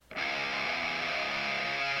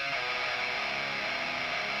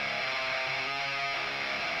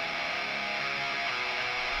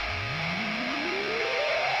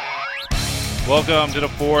Welcome to the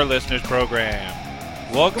Four Listeners Program.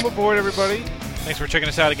 Welcome aboard, everybody. Thanks for checking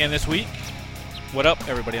us out again this week. What up,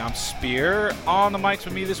 everybody? I'm Spear. On the mics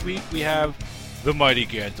with me this week, we have the mighty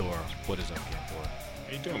Ganthor. What is up, Ganthor?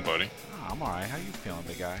 How you doing, buddy? Oh, I'm alright. How you feeling,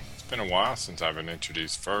 big guy? It's been a while since I've been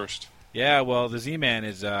introduced first. Yeah, well, the Z-Man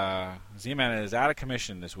is out of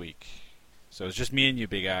commission this week. So it's just me and you,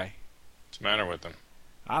 big guy. What's the matter with him?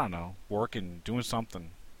 I don't know. Working, doing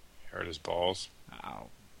something. Hurt his balls? Oh,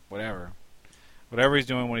 whatever. Whatever he's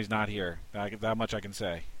doing when he's not here. That much I can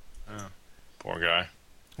say. Oh, poor guy.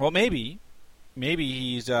 Well, maybe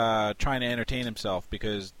he's trying to entertain himself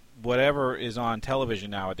because whatever is on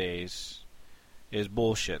television nowadays is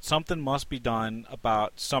bullshit. Something must be done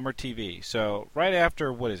about summer TV. So right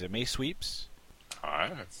after, what is it, May Sweeps?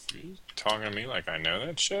 You talking to me like I know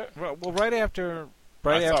that shit? Well, right after...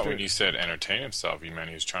 I thought when you said entertain himself, you meant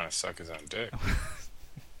he was trying to suck his own dick.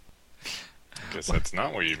 I guess that's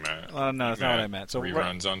not what you meant. No, that's not what I meant. So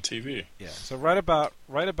reruns on TV. Yeah. So right about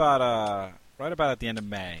at the end of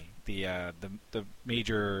May, the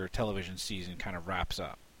major television season kind of wraps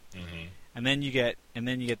up, and then you get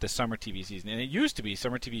the summer TV season. And it used to be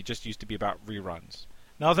summer TV just used to be about reruns,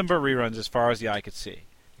 nothing but reruns as far as the eye could see.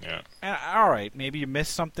 Yeah. And all right, maybe you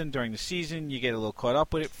missed something during the season, you get a little caught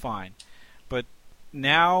up with it, fine. But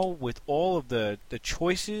now with all of the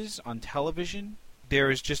choices on television, there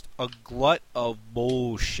is just a glut of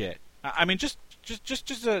bullshit. I mean, just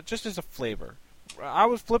as a flavor. I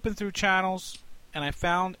was flipping through channels, and I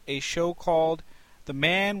found a show called The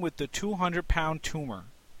Man with the 200-Pound Tumor.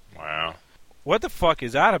 Wow. What the fuck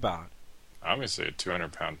is that about? Obviously a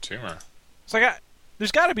 200-pound tumor. It's like,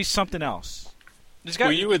 there's got to be something else.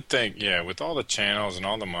 Well, you would think, yeah, with all the channels and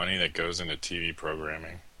all the money that goes into TV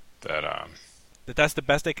programming, that's the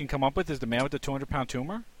best they can come up with is The Man with the 200-Pound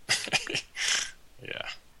Tumor? Yeah.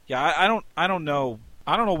 Yeah, I don't know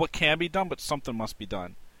what can be done, but something must be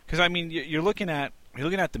done. Because I mean, you're looking at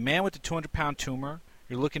The Man with the 200-Pound Tumor.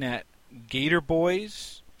 You're looking at Gator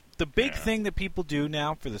Boys. The big thing that people do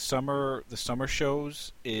now for the summer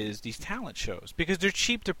shows is these talent shows because they're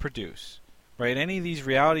cheap to produce, right? Any of these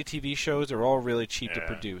reality TV shows are all really cheap to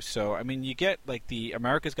produce. So I mean, you get like the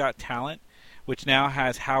America's Got Talent, which now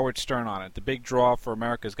has Howard Stern on it. The big draw for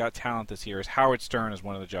America's Got Talent this year is Howard Stern as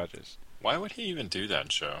one of the judges. Why would he even do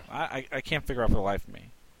that show? I can't figure out for the life of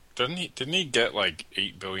me. Didn't he get like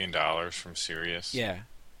 $8 billion from Sirius? Yeah,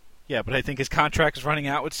 but I think his contract is running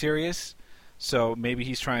out with Sirius, so maybe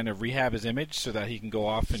he's trying to rehab his image so that he can go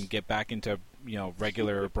off and get back into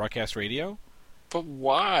regular broadcast radio. But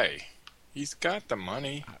why? He's got the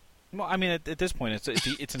money. Well, I mean, at this point,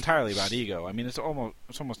 it's entirely about ego. I mean, it's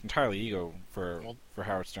almost entirely ego for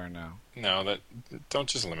Howard Stern now. No, don't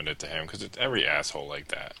just limit it to him because it's every asshole like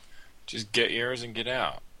that. Just get yours and get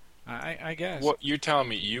out. I guess. What you're telling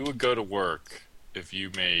me, you would go to work if you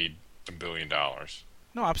made $1 billion?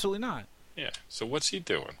 No, absolutely not. Yeah. So what's he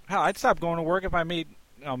doing? Hell, I'd stop going to work if I made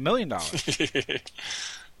 $1 million.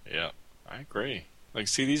 Yeah, I agree. Like,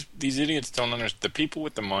 see, these idiots don't understand. The people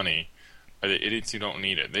with the money are the idiots who don't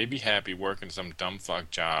need it. They'd be happy working some dumb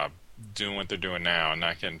fuck job, doing what they're doing now, and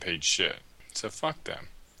not getting paid shit. So fuck them.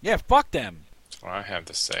 Yeah, fuck them. That's what I have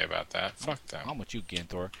to say about that. Fuck them. I'm with you,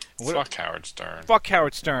 Ganthor. Fuck Howard Stern. Fuck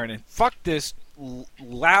Howard Stern, and fuck this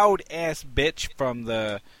loud-ass bitch from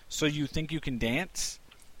the So You Think You Can Dance?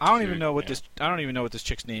 I don't even know what this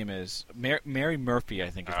chick's name is. Mary Murphy, I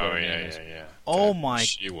think is what her name is. Yeah. Oh my!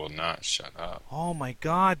 She will not shut up. Oh my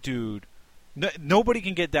God, dude! Nobody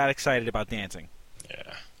can get that excited about dancing.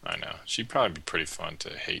 Yeah, I know. She'd probably be pretty fun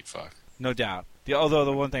to hate fuck. No doubt. Although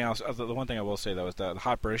the one thing I will say though is the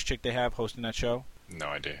hot British chick they have hosting that show. No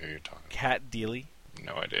idea who you're talking. Kat Deely.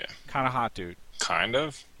 No idea. Kind of hot, dude. Kind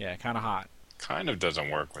of. Yeah, kind of hot. Kind of doesn't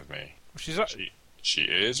work with me. She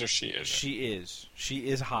is or she isn't? She is. She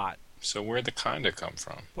is hot. So where'd the kinda come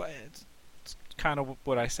from? Well, it's kind of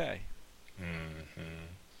what I say. Mm-hmm.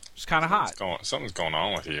 It's kind of hot. Something's going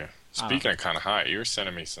on with you. Speaking of kind of hot, you were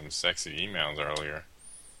sending me some sexy emails earlier.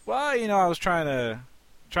 Well, I was trying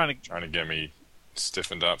to get me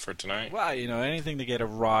stiffened up for tonight. Well, anything to get a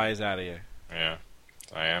rise out of you. Yeah,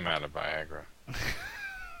 I am out of Viagra.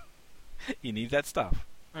 You need that stuff.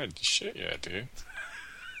 Shit, yeah, dude.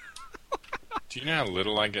 Do you know how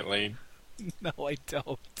little I get laid? No, I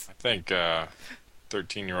don't. I think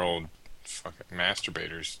 13-year-old fucking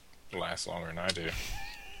masturbators last longer than I do.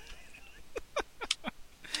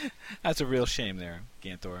 That's a real shame there,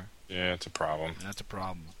 Ganthor. Yeah, it's a problem. That's a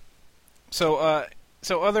problem. So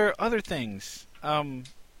other things. I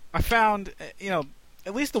found,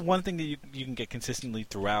 at least the one thing that you can get consistently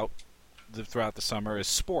throughout the summer is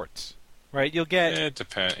sports. right? You'll get. It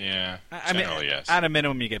depends. Yeah. I mean, Generally, yes. at a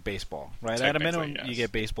minimum, you get baseball, right? At a minimum, yes. you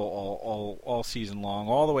get baseball all season long,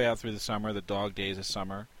 all the way out through the summer, the dog days of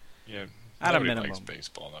summer. Yeah. At a Nobody minimum. likes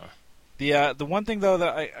baseball though. The one thing though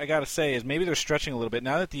that I gotta say is maybe they're stretching a little bit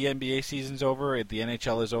now that the NBA season's over, the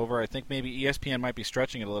NHL is over. I think maybe ESPN might be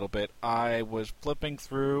stretching it a little bit. I was flipping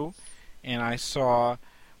through, and I saw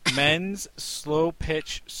men's slow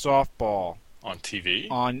pitch softball On TV?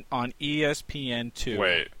 on ESPN2.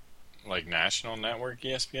 Wait, like national network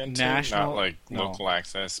ESPN too? National- Not like no. local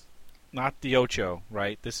access. Not the Ocho,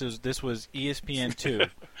 right? This was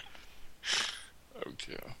ESPN2.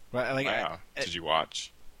 Okay. Right? Like, Wow. Did you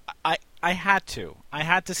watch? I had to. I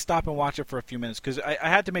had to stop and watch it for a few minutes because I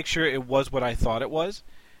had to make sure it was what I thought it was,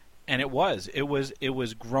 and it was. It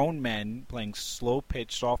was grown men playing slow pitch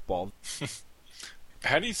softball.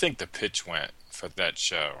 How do you think the pitch went for that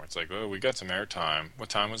show? It's like, oh, we got some airtime. What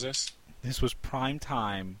time was this? This was prime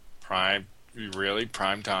time. Really?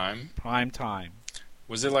 Prime time? Prime time.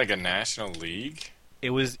 Was it like a national league?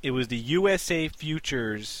 It was the USA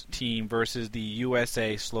Futures team versus the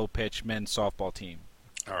USA slow pitch men's softball team.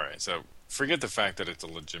 All right, so forget the fact that it's a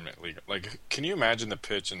legitimate league. Like, can you imagine the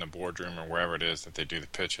pitch in the boardroom or wherever it is that they do the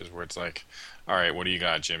pitches where it's like, all right, what do you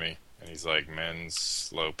got, Jimmy? And he's like, men's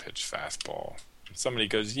slow pitch fastball. And somebody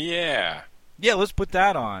goes, yeah. Yeah, let's put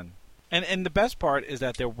that on. And the best part is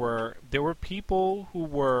that there were people who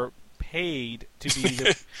were paid to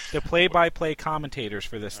be the play-by-play commentators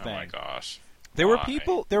for this thing. Oh my gosh. There were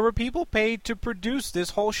Why? people paid to produce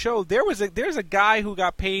this whole show. There's a guy who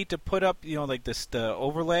got paid to put up, like this the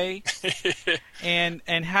overlay and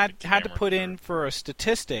had to put in for a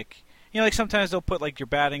statistic. Like sometimes they'll put like your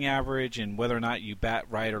batting average and whether or not you bat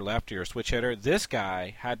right or left or you're a switch hitter. This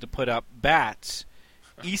guy had to put up bats,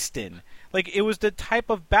 Easton. Like it was the type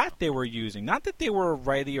of bat they were using. Not that they were a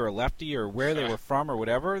righty or a lefty or where they were from or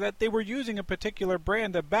whatever, that they were using a particular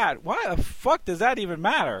brand of bat. Why the fuck does that even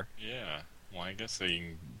matter? Yeah. Well, I guess so you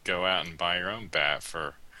can go out and buy your own bat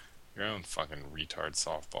for your own fucking retard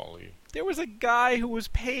softball league. There was a guy who was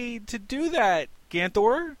paid to do that,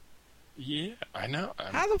 Ganthor. Yeah, I know.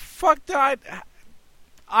 How the fuck did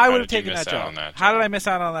I would have taken that job. How did I miss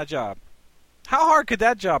out on that job? How hard could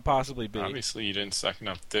that job possibly be? Obviously, you didn't suck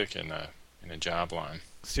enough dick in a job line.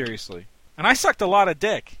 Seriously. And I sucked a lot of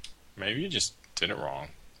dick. Maybe you just did it wrong.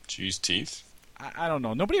 Did you use teeth? I don't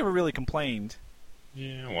know. Nobody ever really complained.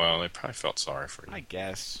 Yeah, well, they probably felt sorry for you. I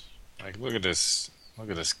guess. Like, look at this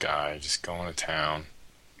guy just going to town,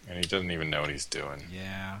 and he doesn't even know what he's doing.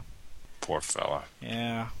 Yeah. Poor fella.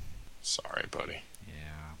 Yeah. Sorry, buddy.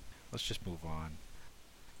 Yeah. Let's just move on.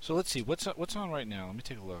 So let's see. What's on right now? Let me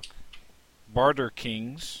take a look. Barter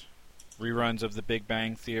Kings. Reruns of The Big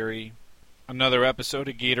Bang Theory. Another episode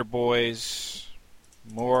of Gator Boys.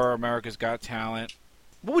 More America's Got Talent.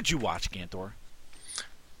 What would you watch, Ganthor?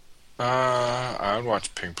 I would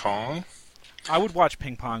watch ping pong. I would watch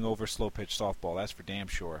ping pong over slow pitch softball. That's for damn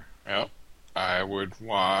sure. Yep. I would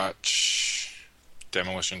watch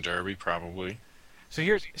Demolition Derby, probably. So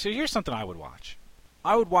here's something I would watch.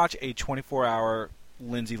 I would watch a 24-hour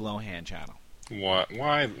Lindsay Lohan channel. What?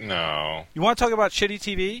 Why? No. You want to talk about shitty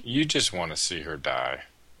TV? You just want to see her die.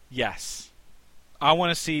 Yes. I want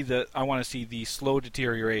to see the slow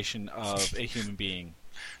deterioration of a human being.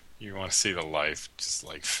 You want to see the life just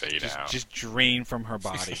like fade out. Just drain from her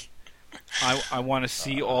body. I want to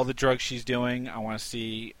see all the drugs she's doing. I want to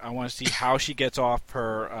see how she gets off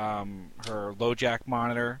her her low jack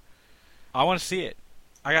monitor. I want to see it.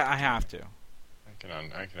 I have to.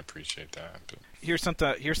 I can appreciate that. But Here's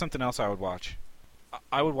something else I would watch.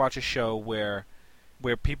 I would watch a show where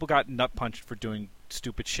people got nut punched for doing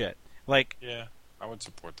stupid shit. Like, yeah, I would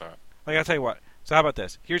support that. Like, I'll tell you what. So how about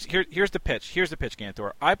this? Here's the pitch. Here's the pitch,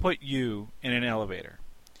 Ganthor. I put you in an elevator,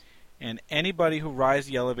 and anybody who rides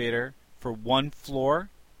the elevator for one floor,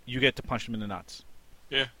 you get to punch them in the nuts.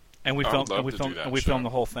 Yeah. And we film the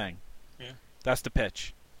whole thing. Yeah. That's the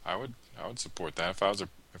pitch. I would support that.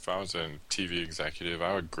 If I was a TV executive,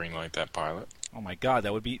 I would greenlight that pilot. Oh my God,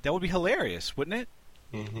 that would be hilarious, wouldn't it?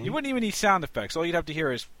 Mm-hmm. You wouldn't even need sound effects. All you'd have to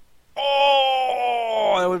hear is,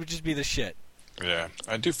 oh, that would just be the shit. Yeah,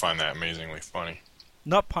 I do find that amazingly funny.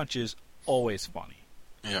 Nut punches, always funny.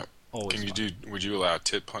 Yeah. Always funny. Would you allow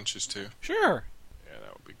tit punches too? Sure. Yeah,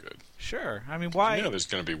 that would be good. Sure. I mean, why? You know there's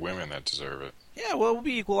going to be women that deserve it. Yeah, well, it would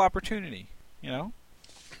be equal opportunity, you know?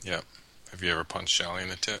 Yeah. Have you ever punched Shelly in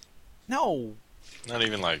the tit? No. Not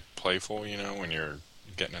even like playful, when you're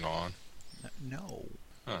getting it on? No.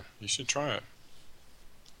 Huh, you should try it.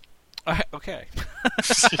 Okay.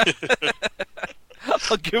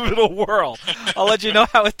 I'll give it a whirl. I'll let you know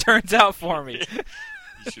how it turns out for me.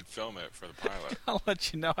 You should film it for the pilot. I'll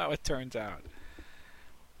let you know how it turns out.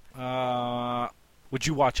 Would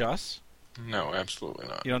you watch us? No, absolutely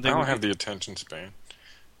not. You don't I think don't have the attention span.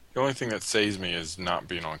 The only thing that saves me is not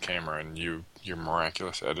being on camera and your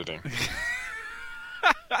miraculous editing.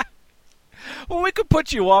 Well, we could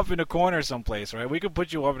put you off in a corner someplace, right? We could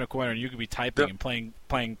put you off in a corner and you could be typing and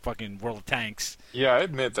playing fucking World of Tanks. Yeah, I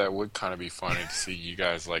admit that would kind of be funny to see you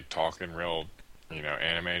guys like talking real,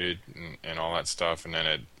 animated and all that stuff, and then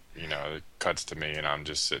it cuts to me and I'm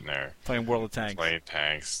just sitting there Playing World of Tanks. playing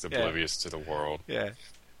tanks, oblivious to the world. Yeah.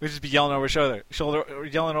 We'd just be yelling over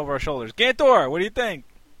yelling over our shoulders. Ganthor, what do you think?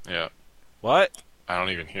 Yeah. What? I don't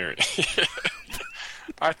even hear it.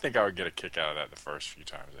 I think I would get a kick out of that the first few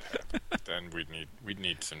times it happened. Then we'd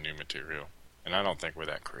need some new material, and I don't think we're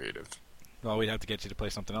that creative. Well, we'd have to get you to play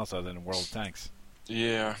something else other than World of Tanks.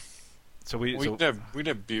 Yeah. So we'd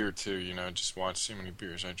have beer too. Just see how many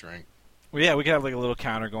beers I drink. Well, yeah, we could have like a little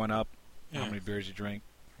counter going up. Yeah. How many beers you drink?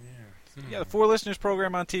 Yeah. Yeah, the 4 Listeners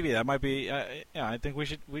program on TV. That might be. I think we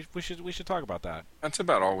should talk about that. That's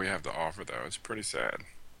about all we have to offer, though. It's pretty sad.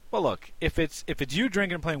 Well, look, if it's you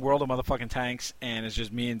drinking and playing World of Motherfucking Tanks, and it's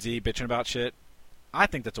just me and Z bitching about shit, I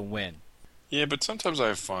think that's a win. Yeah, but sometimes I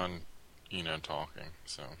have fun, talking.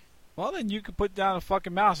 So. Well, then you could put down a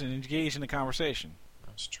fucking mouse and engage in the conversation.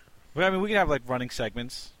 That's true. But I mean, we could have like running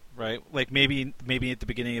segments, right? Like maybe at the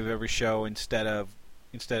beginning of every show, instead of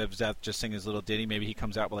Zeth just singing his little ditty, maybe he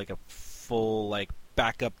comes out with like a full like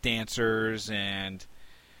backup dancers and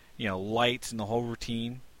lights and the whole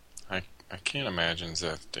routine. I can't imagine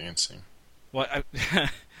Zeth dancing. Well,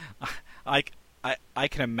 I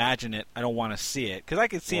can imagine it. I don't want to see it because I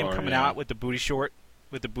can see him coming out with the booty shorts.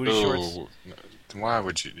 No. Why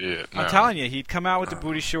would you? Yeah, no. I'm telling you, he'd come out with the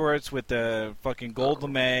booty shorts with the fucking gold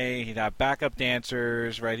lame. He'd have backup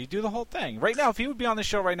dancers, right? He'd do the whole thing. Right now, if he would be on the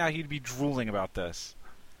show right now, he'd be drooling about this.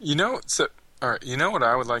 All right. You know what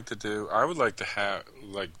I would like to do? I would like to have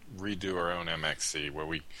redo our own MXC where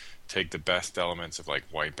we take the best elements of like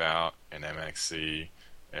Wipeout and MXC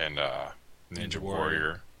and Ninja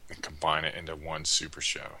Warrior and combine it into one super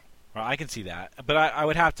show. Well, I can see that, but I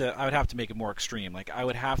would have to make it more extreme. Like I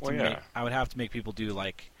would have to make people do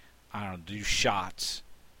like do shots.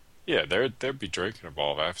 Yeah, there'd be drinking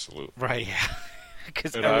involved, absolutely. Right. Yeah.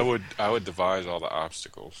 But I would devise all the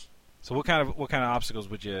obstacles. So what kind of obstacles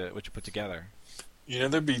would you put together?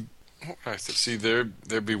 There'd be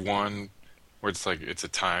there'd be one where it's like it's a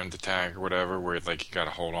timed attack or whatever, where like you got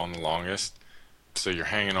to hold on the longest. So you're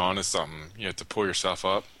hanging on to something, you have to pull yourself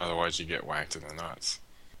up, otherwise you get whacked in the nuts.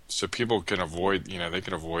 So people can avoid, they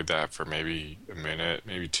can avoid that for maybe a minute,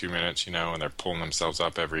 maybe 2 minutes, and they're pulling themselves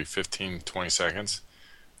up every 15, 20 seconds.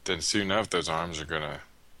 Then soon enough, those arms are gonna,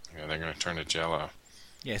 they're gonna turn to jello.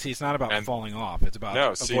 Yeah, see, it's not about falling off; it's about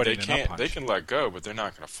avoiding a nut punch. They can let go, but they're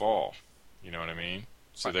not gonna fall. You know what I mean?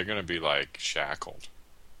 So they're gonna be like shackled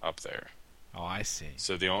up there. Oh, I see.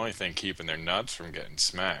 So the only thing keeping their nuts from getting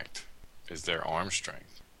smacked is their arm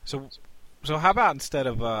strength. So how about instead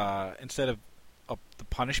of the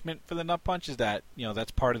punishment for the nut punch is that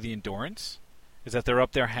that's part of the endurance, is that they're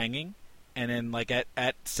up there hanging, and then like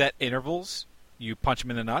at set intervals you punch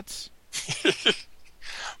them in the nuts.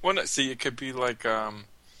 Well, see, it could be like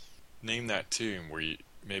name that tune where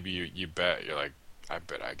you bet you're like, I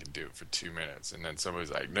bet I can do it for 2 minutes, and then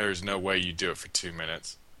somebody's like, there's no way you do it for 2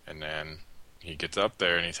 minutes, and then he gets up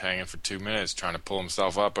there and he's hanging for 2 minutes trying to pull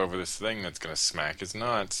himself up over this thing that's going to smack his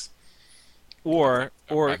nuts. I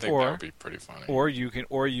think that would be pretty funny. Or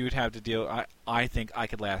you'd have to deal. I think I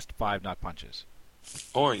could last 5 nut punches.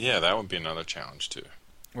 Oh yeah, that would be another challenge too.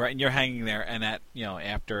 Right, and you're hanging there, and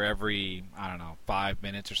after every 5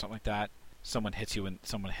 minutes or something like that, someone hits you in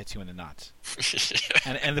the nuts. Yeah.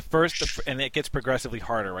 And and it gets progressively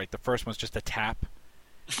harder. Right, the first one's just a tap,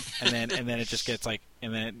 and then it just gets like,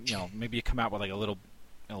 and then maybe you come out with like a little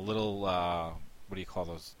what do you call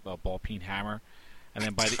those, ball peen hammer. And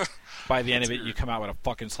then by the end of it, you come out with a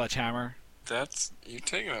fucking sledgehammer. You're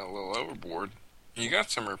taking it a little overboard. You got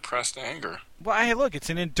some repressed anger. Well, hey, look, it's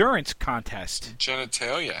an endurance contest.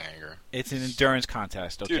 Genitalia anger. It's an endurance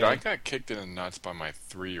contest, okay? Dude, I got kicked in the nuts by my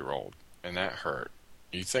 3-year-old, and that hurt.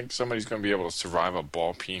 You think somebody's going to be able to survive a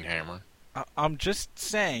ball peen hammer? I'm just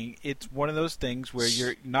saying, it's one of those things where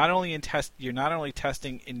you're not only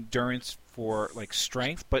testing endurance for like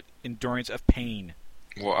strength, but endurance of pain.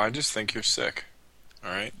 Well, I just think you're sick. All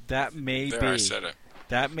right. That may be. I said it.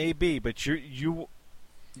 That may be, but you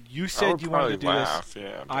said you wanted to do this.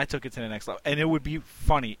 Yeah, I took it to the next level, and it would be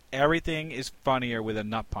funny. Everything is funnier with a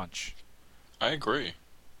nut punch. I agree.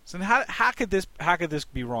 So how could this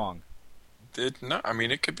be wrong? It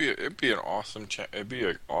could be. It'd be an awesome. It'd be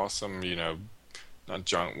an awesome. Nut not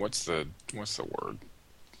junk. What's the word?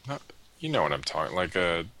 Not, you know what I'm talking. Like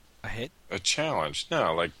A hit? a challenge.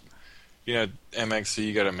 No, like MXC.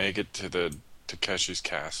 You got to make it to the Takeshi's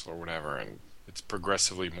Castle or whatever, and it's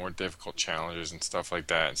progressively more difficult challenges and stuff like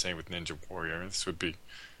that. And same with Ninja Warrior. This would be,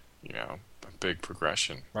 a big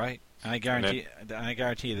progression. Right. And I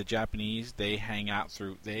guarantee you, the Japanese, they hang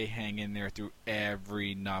in there through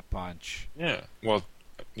every nut punch. Yeah. Well,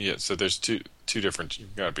 yeah. So there's two different.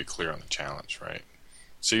 You've got to be clear on the challenge, right?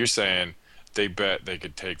 So you're saying they bet they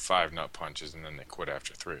could take 5 nut punches and then they quit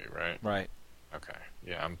after 3, right? Right. Okay.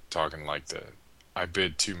 Yeah, I'm talking like I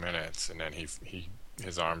bid 2 minutes and then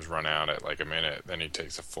his arms run out at like a minute. Then he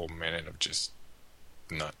takes a full minute of just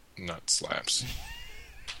nut slaps.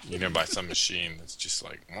 By some machine that's just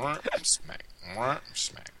like smack,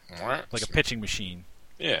 smack, like a pitching machine.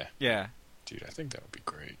 Yeah. Yeah. Dude, I think that would be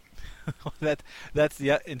great. That's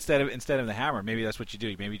the instead of the hammer. Maybe that's what you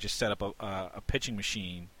do. Maybe you just set up a pitching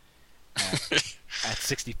machine at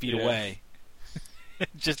 60 feet away.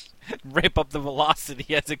 Just ramp up the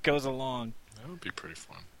velocity as it goes along. That would be pretty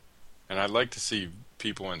fun. And I'd like to see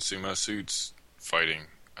people in sumo suits fighting.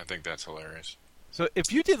 I think that's hilarious. So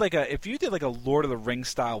if you did like a Lord of the Rings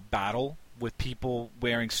style battle with people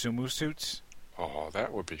wearing sumo suits, oh,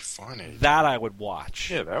 that would be funny. That I would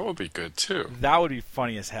watch. Yeah, that would be good too. That would be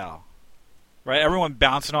funny as hell. Right? Everyone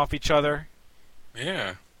bouncing off each other.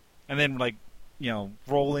 Yeah. And then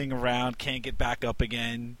rolling around, can't get back up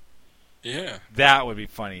again. Yeah. That would be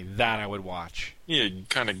funny. That I would watch. Yeah, you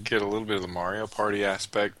kind of get a little bit of the Mario Party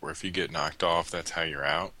aspect where if you get knocked off, that's how you're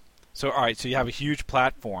out. So, all right, so you have a huge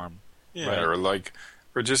platform. Yeah, right?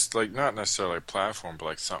 or just like not necessarily a platform, but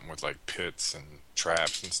like something with like pits and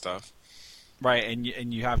traps and stuff. Right,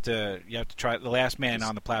 and you have to try the last man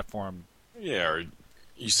on the platform. Yeah, or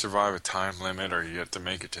you survive a time limit, or you have to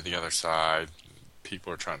make it to the other side.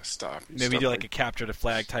 People are trying to stop you. Maybe do like a capture the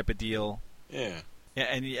flag type of deal. Yeah. Yeah,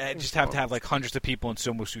 and you just have to have like hundreds of people in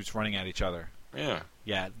sumo suits running at each other. Yeah.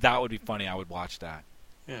 Yeah, that would be funny. I would watch that.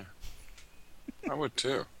 Yeah. I would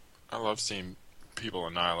too. I love seeing people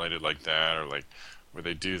annihilated like that, or like where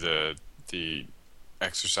they do the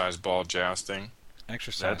exercise ball jousting.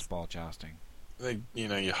 Ball jousting.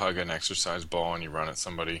 You hug an exercise ball and you run at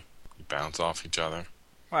somebody. You bounce off each other.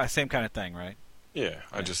 Well, same kind of thing, right? Yeah.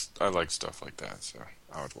 I like stuff like that, so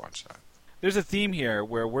I would watch that. There's a theme here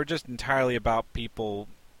where we're just entirely about people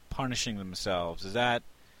punishing themselves. Is that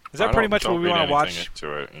pretty much what we want to watch?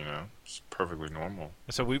 Into it, it's perfectly normal.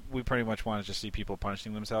 So we pretty much want to just see people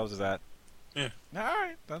punishing themselves. Is that? Yeah. All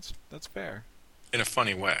right, that's fair. In a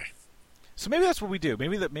funny way. So maybe that's what we do.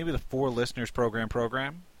 Maybe the For Listeners program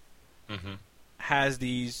mm-hmm. has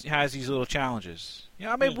these little challenges.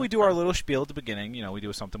 Maybe we do our little spiel at the beginning. We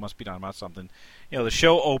do something must be done about something. The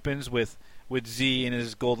show opens with Z in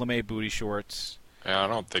his gold lame booty shorts. Yeah, I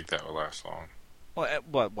don't think that will last long. Well,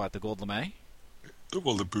 what the gold lame?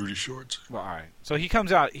 Well, the booty shorts. Well, all right. So he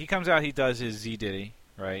comes out. He does his Z Diddy,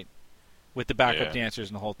 right, with the backup dancers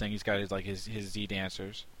and the whole thing. He's got his Z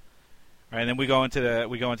dancers. Right, and then we go into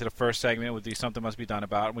the first segment with the something must be done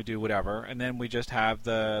about, and we do whatever, and then we just have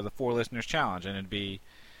the For Listeners challenge, and it'd be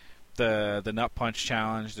the nut punch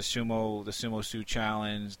challenge, the sumo suit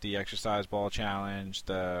challenge, the exercise ball challenge,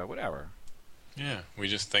 the whatever. Yeah, we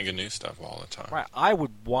just think of new stuff all the time. Right, I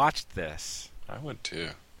would watch this. I would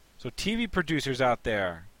too. So TV producers out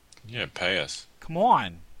there, yeah, pay us. Come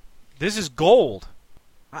on, this is gold.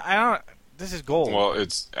 I don't. This is gold. Well,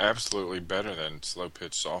 it's absolutely better than slow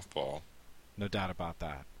pitch softball. No doubt about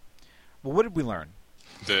that. Well, what did we learn?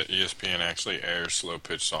 That ESPN actually airs slow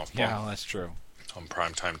pitch softball. Yeah, well, that's true. On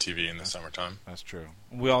primetime TV in the summertime. That's true.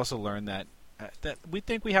 We also learned that we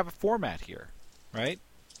think we have a format here, right?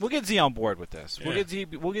 We'll get Z on board with this. Yeah.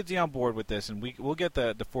 We'll get Z on board with this, and we'll get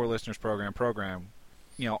the For Listeners program,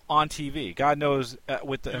 on TV. God knows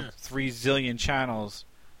with the 3 zillion channels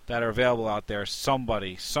that are available out there,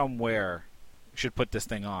 somebody somewhere should put this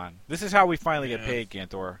thing on. This is how we finally get paid,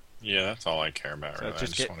 Ganthor. Yeah, that's all I care about. Really. I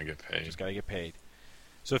just want to get paid. Just gotta get paid.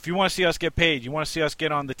 So if you want to see us get paid, you want to see us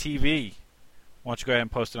get on the TV, why don't you go ahead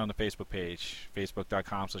and post it on the Facebook page,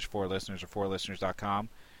 facebook.com/4listeners or 4listeners.com.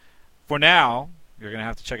 For now, you're going to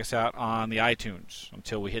have to check us out on the iTunes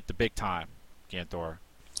until we hit the big time, Ganthor.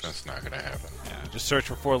 That's not going to happen. Yeah, just search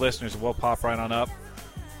for 4 Listeners and we'll pop right on up.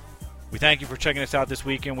 We thank you for checking us out this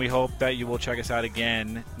week, and we hope that you will check us out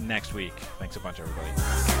again next week. Thanks a bunch, everybody.